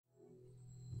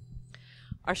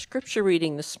Our scripture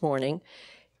reading this morning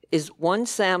is 1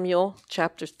 Samuel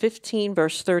chapter 15,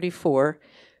 verse 34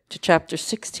 to chapter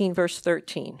 16, verse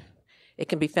 13. It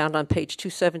can be found on page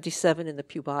 277 in the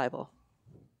Pew Bible.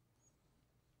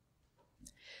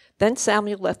 Then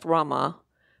Samuel left Ramah,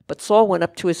 but Saul went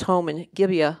up to his home in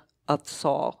Gibeah of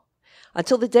Saul.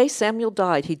 Until the day Samuel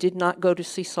died, he did not go to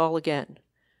see Saul again,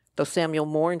 though Samuel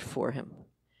mourned for him.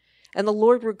 And the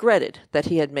Lord regretted that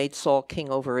he had made Saul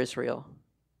king over Israel.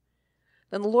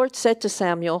 Then the Lord said to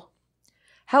Samuel,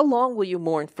 "How long will you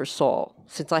mourn for Saul,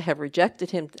 since I have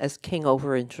rejected him as king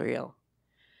over Israel?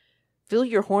 Fill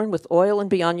your horn with oil and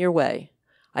be on your way.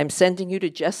 I am sending you to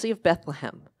Jesse of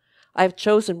Bethlehem. I have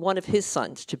chosen one of his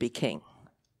sons to be king."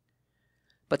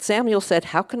 But Samuel said,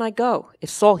 "How can I go? If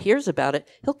Saul hears about it,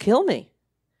 he'll kill me."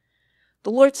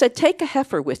 The Lord said, "Take a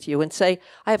heifer with you and say,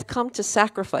 'I have come to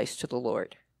sacrifice to the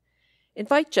Lord.'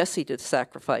 Invite Jesse to the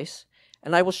sacrifice,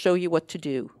 and I will show you what to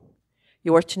do.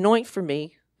 You are to anoint for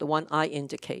me the one I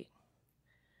indicate."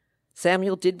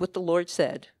 Samuel did what the Lord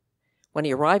said. When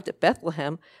he arrived at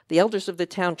Bethlehem, the elders of the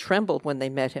town trembled when they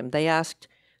met him. They asked,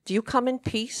 "Do you come in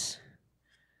peace?"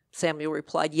 Samuel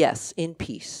replied, "Yes, in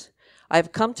peace. I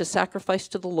have come to sacrifice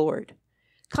to the Lord.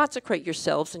 Consecrate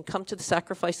yourselves and come to the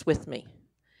sacrifice with me."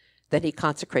 Then he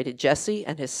consecrated Jesse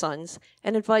and his sons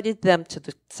and invited them to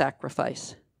the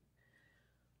sacrifice.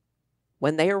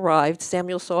 When they arrived,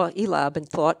 Samuel saw Eliab and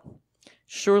thought,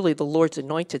 "Surely the Lord's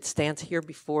anointed stands here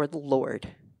before the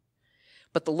Lord."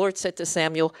 But the Lord said to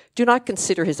Samuel, "Do not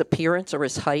consider his appearance or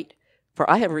his height, for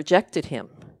I have rejected him.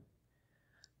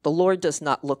 The Lord does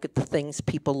not look at the things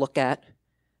people look at.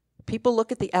 People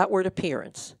look at the outward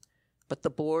appearance, but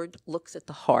the Lord looks at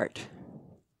the heart."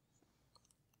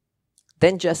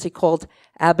 Then Jesse called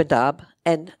Abinadab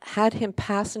and had him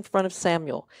pass in front of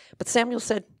Samuel. But Samuel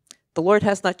said, "The Lord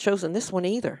has not chosen this one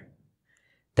either."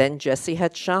 Then Jesse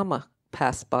had Shammah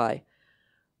pass by.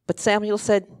 But Samuel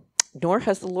said, "Nor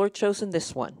has the Lord chosen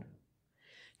this one."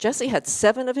 Jesse had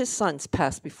 7 of his sons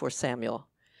pass before Samuel.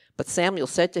 But Samuel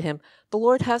said to him, "The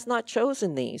Lord has not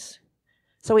chosen these."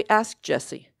 So he asked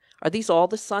Jesse, "Are these all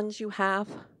the sons you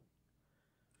have?"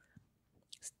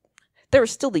 "There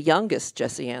is still the youngest,"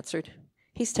 Jesse answered.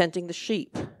 "He's tending the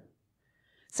sheep."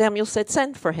 Samuel said,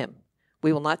 "Send for him.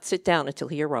 We will not sit down until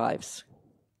he arrives."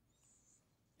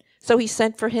 So he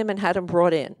sent for him and had him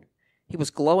brought in. He was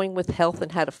glowing with health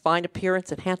and had a fine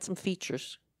appearance and handsome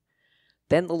features.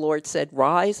 Then the Lord said,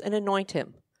 "Rise and anoint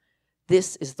him.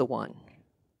 This is the one."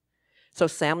 So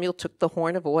Samuel took the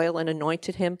horn of oil and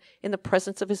anointed him in the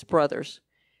presence of his brothers.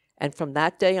 And from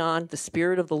that day on, the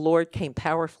Spirit of the Lord came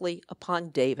powerfully upon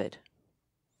David.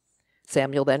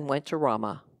 Samuel then went to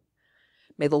Ramah.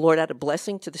 May the Lord add a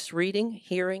blessing to this reading,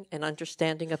 hearing, and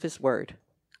understanding of his word.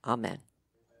 Amen.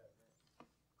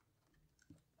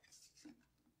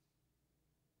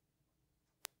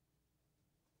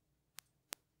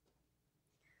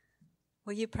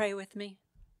 Will you pray with me?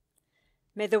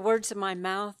 May the words of my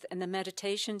mouth and the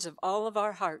meditations of all of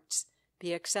our hearts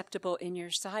be acceptable in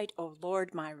your sight, O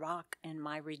Lord, my rock and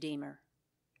my redeemer.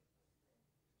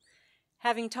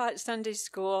 Having taught Sunday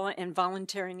school and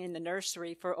volunteering in the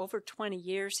nursery for over 20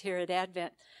 years here at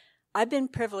Advent, I've been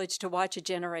privileged to watch a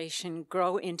generation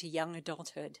grow into young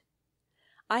adulthood.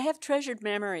 I have treasured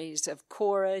memories of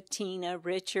Cora, Tina,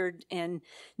 Richard, and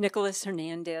Nicholas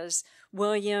Hernandez,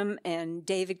 William and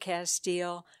David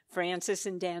Castile, Francis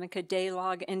and Danica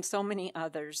Daylog, and so many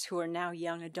others who are now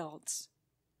young adults.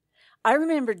 I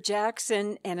remember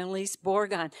Jackson and Elise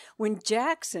Borgon when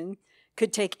Jackson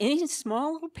could take any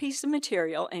small little piece of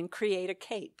material and create a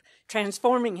cape,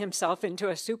 transforming himself into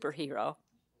a superhero.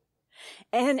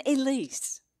 And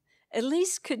Elise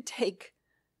could take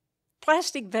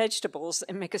plastic vegetables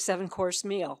and make a 7-course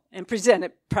meal and present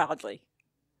it proudly.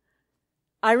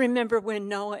 I remember when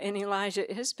Noah and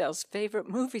Elijah Isbell's favorite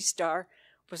movie star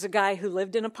was a guy who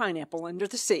lived in a pineapple under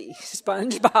the sea,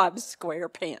 SpongeBob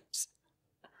SquarePants.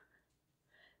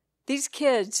 These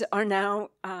kids are now,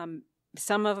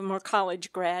 some of them are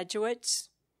college graduates,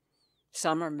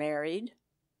 some are married,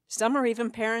 some are even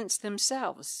parents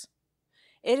themselves.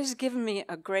 It has given me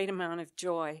a great amount of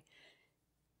joy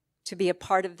to be a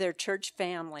part of their church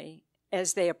family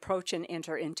as they approach and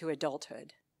enter into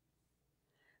adulthood.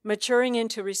 Maturing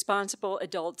into responsible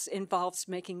adults involves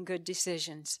making good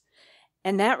decisions,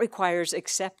 and that requires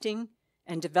accepting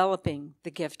and developing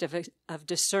the gift of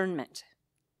discernment.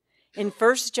 In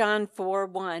 1 John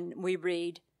 4:1, we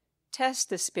read, "Test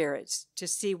the spirits to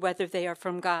see whether they are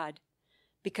from God,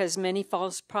 because many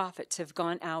false prophets have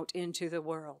gone out into the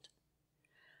world."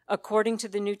 According to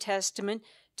the New Testament,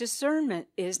 discernment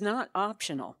is not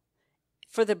optional.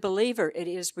 For the believer, it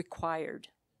is required.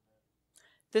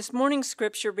 This morning's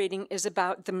scripture reading is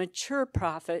about the mature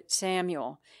prophet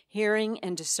Samuel, hearing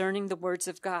and discerning the words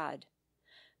of God.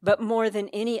 But more than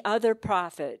any other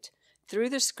prophet, through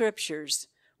the scriptures,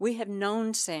 we have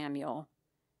known Samuel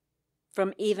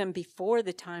from even before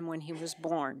the time when he was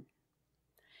born.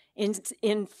 In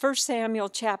 1 Samuel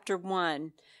chapter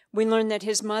 1, we learn that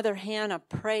his mother Hannah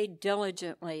prayed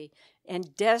diligently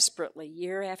and desperately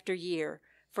year after year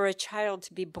for a child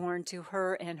to be born to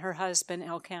her and her husband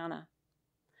Elkanah.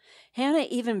 Hannah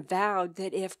even vowed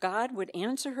that if God would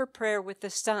answer her prayer with a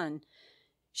son,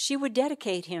 she would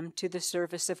dedicate him to the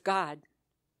service of God.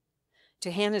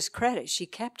 To Hannah's credit, she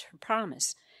kept her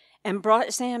promise and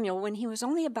brought Samuel, when he was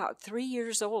only about 3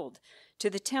 years old, to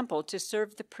the temple to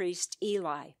serve the priest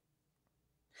Eli.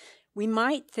 We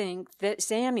might think that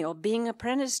Samuel, being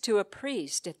apprenticed to a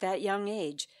priest at that young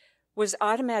age, was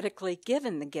automatically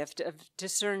given the gift of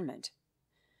discernment.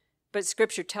 But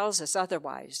Scripture tells us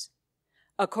otherwise.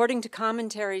 According to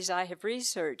commentaries I have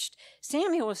researched,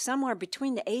 Samuel was somewhere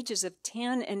between the ages of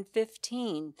 10 and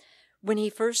 15 when he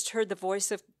first heard the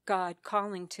voice of God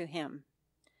calling to him.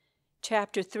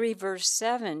 Chapter 3, verse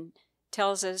 7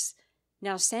 tells us,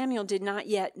 "Now Samuel did not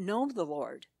yet know the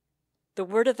Lord. The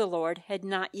word of the Lord had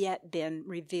not yet been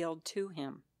revealed to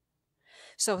him."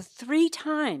 So 3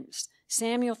 times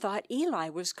Samuel thought Eli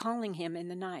was calling him in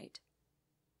the night.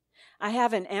 I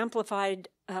have an amplified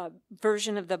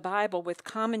version of the Bible with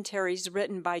commentaries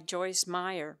written by Joyce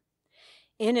Meyer.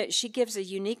 In it, she gives a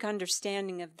unique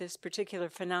understanding of this particular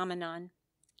phenomenon.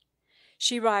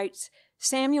 She writes,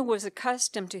 "Samuel was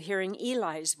accustomed to hearing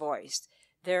Eli's voice.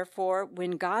 Therefore,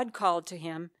 when God called to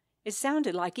him, it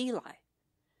sounded like Eli.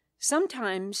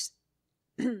 Sometimes,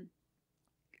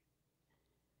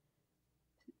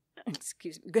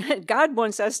 God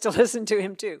wants us to listen to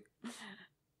him too.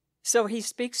 So he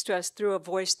speaks to us through a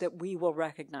voice that we will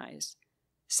recognize.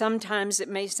 Sometimes it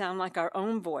may sound like our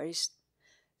own voice.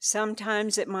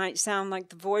 Sometimes it might sound like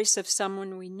the voice of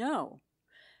someone we know.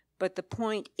 But the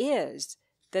point is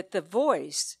that the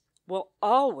voice will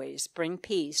always bring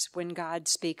peace when God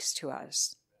speaks to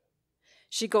us."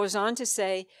 She goes on to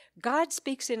say, "God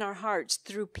speaks in our hearts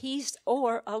through peace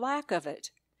or a lack of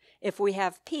it. If we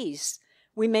have peace,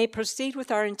 we may proceed with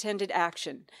our intended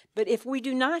action. But if we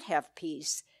do not have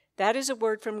peace, that is a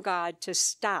word from God to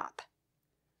stop.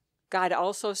 God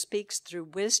also speaks through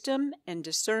wisdom and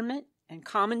discernment and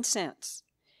common sense.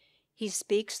 He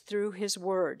speaks through his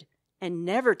word and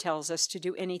never tells us to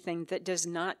do anything that does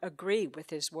not agree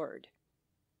with his word."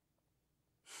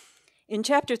 In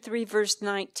chapter 3, verse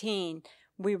 19,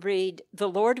 we read, "The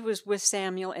Lord was with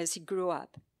Samuel as he grew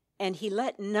up, and he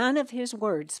let none of his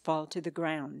words fall to the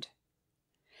ground."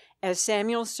 As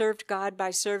Samuel served God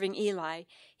by serving Eli,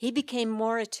 he became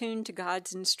more attuned to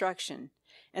God's instruction,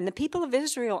 and the people of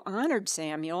Israel honored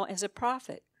Samuel as a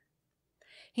prophet.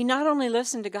 He not only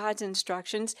listened to God's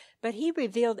instructions, but he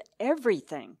revealed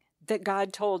everything that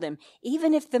God told him,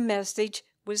 even if the message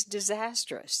was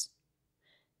disastrous.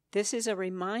 This is a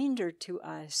reminder to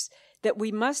us that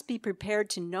we must be prepared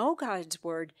to know God's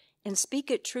word and speak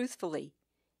it truthfully,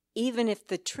 even if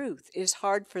the truth is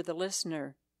hard for the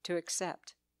listener to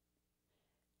accept.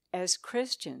 As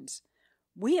Christians,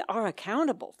 we are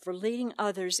accountable for leading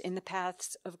others in the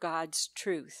paths of God's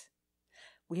truth.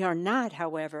 We are not,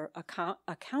 however,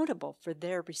 accountable for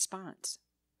their response.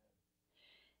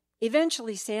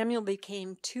 Eventually, Samuel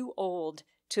became too old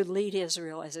to lead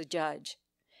Israel as a judge.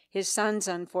 His sons,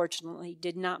 unfortunately,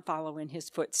 did not follow in his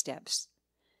footsteps.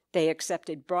 They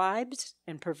accepted bribes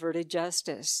and perverted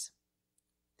justice.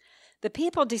 The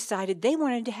people decided they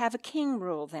wanted to have a king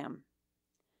rule them.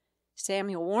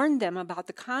 Samuel warned them about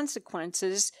the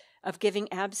consequences of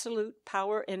giving absolute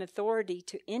power and authority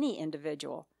to any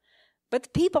individual. But the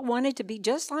people wanted to be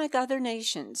just like other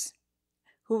nations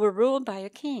who were ruled by a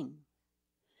king.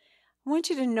 I want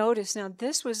you to notice now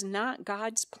this was not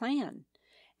God's plan,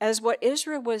 as what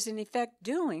Israel was in effect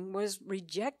doing was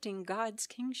rejecting God's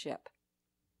kingship.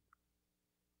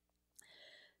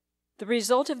 The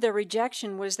result of their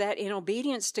rejection was that in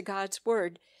obedience to God's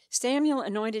word, Samuel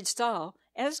anointed Saul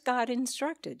as God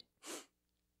instructed.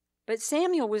 But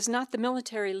Samuel was not the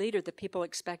military leader the people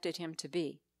expected him to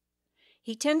be.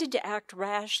 He tended to act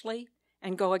rashly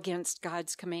and go against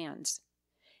God's commands.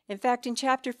 In fact, in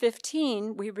chapter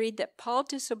 15, we read that Saul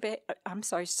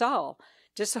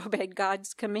disobeyed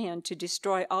God's command to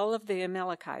destroy all of the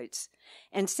Amalekites,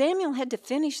 and Samuel had to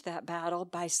finish that battle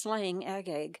by slaying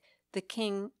Agag, the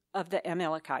king of the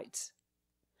Amalekites.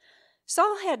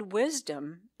 Saul had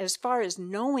wisdom as far as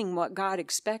knowing what God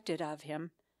expected of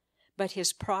him, but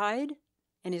his pride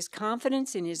and his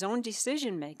confidence in his own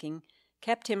decision-making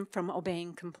kept him from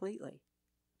obeying completely.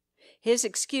 His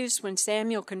excuse when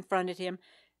Samuel confronted him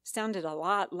sounded a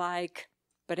lot like,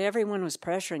 "But everyone was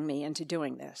pressuring me into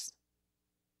doing this."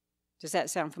 Does that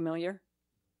sound familiar?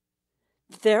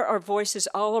 There are voices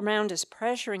all around us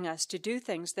pressuring us to do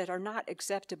things that are not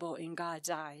acceptable in God's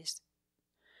eyes.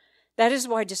 That is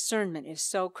why discernment is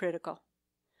so critical.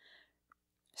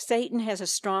 Satan has a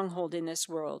stronghold in this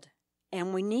world,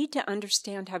 and we need to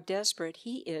understand how desperate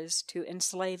he is to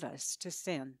enslave us to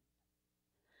sin.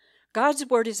 God's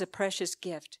word is a precious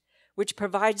gift, which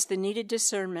provides the needed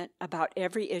discernment about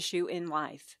every issue in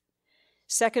life.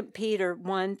 2 Peter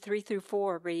 1,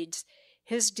 3-4 reads,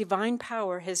 "His divine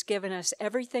power has given us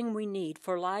everything we need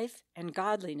for life and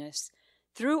godliness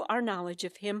through our knowledge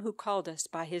of him who called us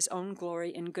by his own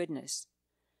glory and goodness.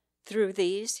 Through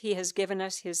these, he has given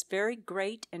us his very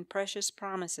great and precious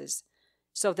promises,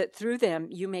 so that through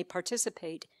them you may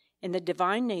participate in the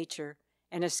divine nature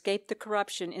and escape the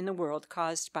corruption in the world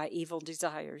caused by evil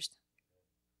desires."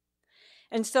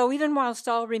 And so even while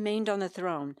Saul remained on the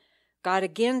throne, God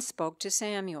again spoke to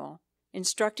Samuel,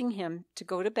 instructing him to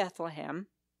go to Bethlehem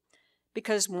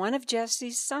because one of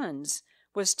Jesse's sons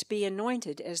was to be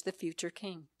anointed as the future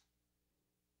king.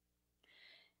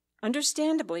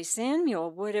 Understandably,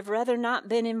 Samuel would have rather not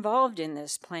been involved in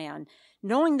this plan,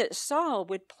 knowing that Saul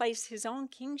would place his own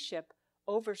kingship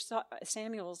over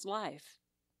Samuel's life.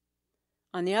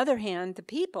 On the other hand, the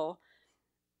people,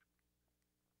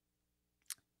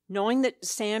 knowing that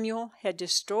Samuel had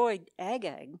destroyed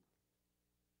Agag,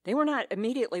 they were not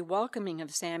immediately welcoming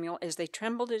of Samuel as they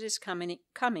trembled at his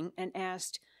coming and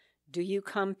asked, "Do you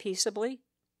come peaceably?"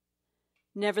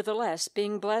 Nevertheless,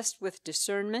 being blessed with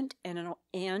discernment and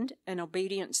an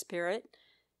obedient spirit,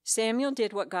 Samuel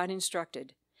did what God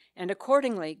instructed, and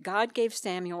accordingly, God gave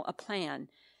Samuel a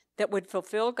plan that would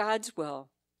fulfill God's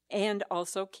will and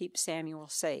also keep Samuel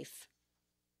safe.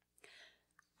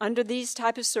 Under these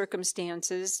type of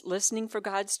circumstances, listening for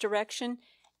God's direction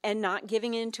and not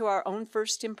giving in to our own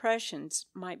first impressions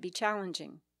might be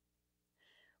challenging.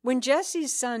 When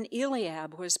Jesse's son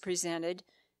Eliab was presented,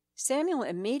 Samuel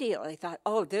immediately thought,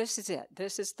 "Oh, this is it.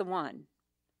 This is the one."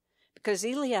 Because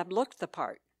Eliab looked the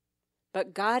part.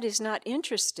 But God is not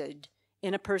interested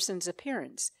in a person's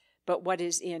appearance, but what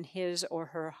is in his or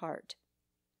her heart.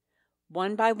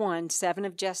 One by one, 7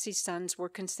 of Jesse's sons were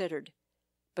considered,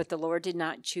 but the Lord did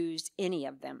not choose any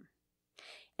of them.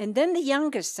 And then the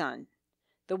youngest son,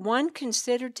 the one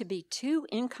considered to be too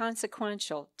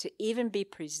inconsequential to even be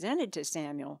presented to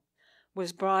Samuel,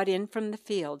 was brought in from the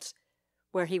fields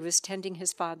where he was tending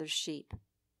his father's sheep.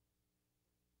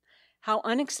 How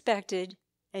unexpected,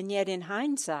 and yet in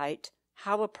hindsight,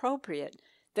 how appropriate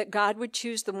that God would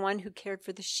choose the one who cared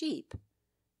for the sheep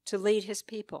to lead his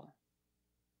people.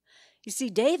 You see,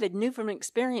 David knew from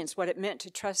experience what it meant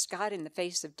to trust God in the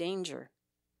face of danger.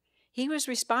 He was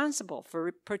responsible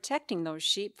for protecting those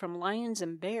sheep from lions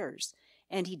and bears,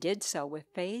 and he did so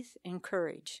with faith and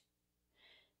courage.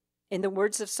 In the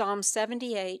words of Psalm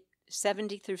 78,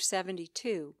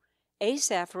 70-72,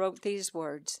 Asaph wrote these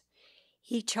words,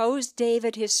 "He chose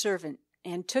David his servant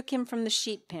and took him from the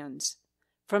sheep pens.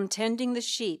 From tending the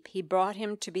sheep, he brought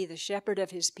him to be the shepherd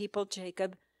of his people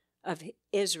Jacob, of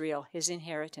Israel his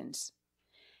inheritance.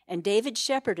 And David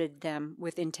shepherded them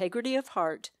with integrity of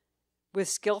heart, with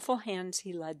skillful hands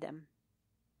he led them."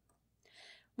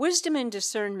 Wisdom and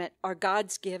discernment are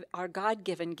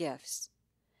God-given gifts,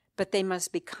 but they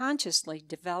must be consciously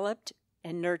developed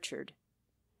and nurtured.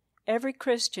 Every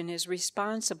Christian is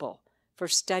responsible for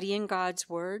studying God's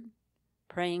Word,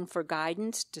 praying for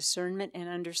guidance, discernment, and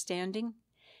understanding,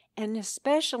 and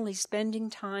especially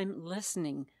spending time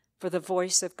listening for the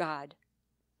voice of God.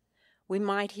 We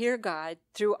might hear God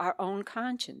through our own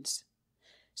conscience,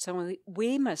 so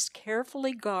we must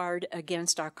carefully guard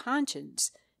against our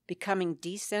conscience becoming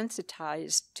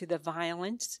desensitized to the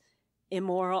violence,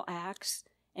 immoral acts,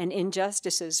 and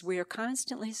injustices we are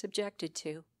constantly subjected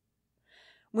to.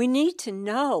 We need to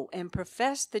know and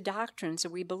profess the doctrines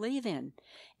that we believe in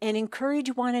and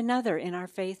encourage one another in our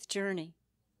faith journey.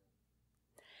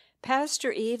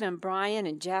 Pastor Eve and Brian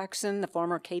and Jackson, the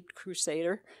former Cape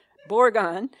Crusader,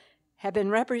 Borgon, have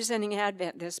been representing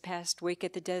Advent this past week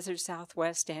at the Desert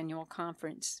Southwest Annual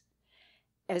Conference.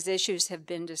 As issues have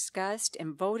been discussed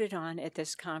and voted on at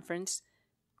this conference,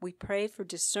 we pray for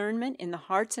discernment in the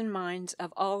hearts and minds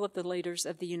of all of the leaders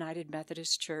of the United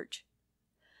Methodist Church.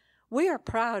 We are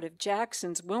proud of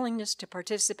Jackson's willingness to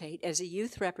participate as a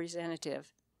youth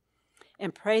representative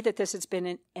and pray that this has been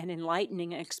an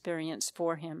enlightening experience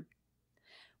for him.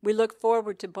 We look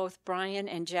forward to both Brian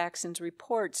and Jackson's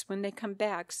reports when they come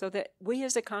back so that we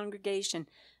as a congregation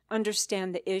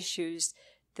understand the issues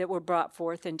that were brought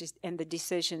forth and the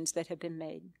decisions that have been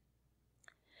made.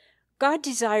 God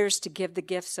desires to give the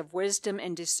gifts of wisdom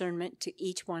and discernment to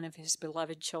each one of his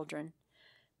beloved children,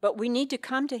 but we need to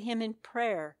come to him in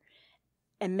prayer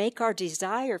and make our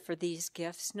desire for these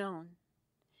gifts known.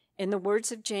 In the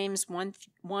words of James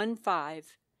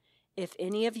 1:5, if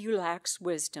any of you lacks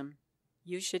wisdom,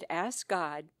 you should ask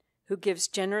God, who gives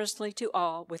generously to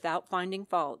all without finding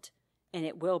fault, and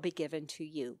it will be given to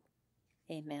you.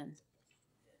 Amen.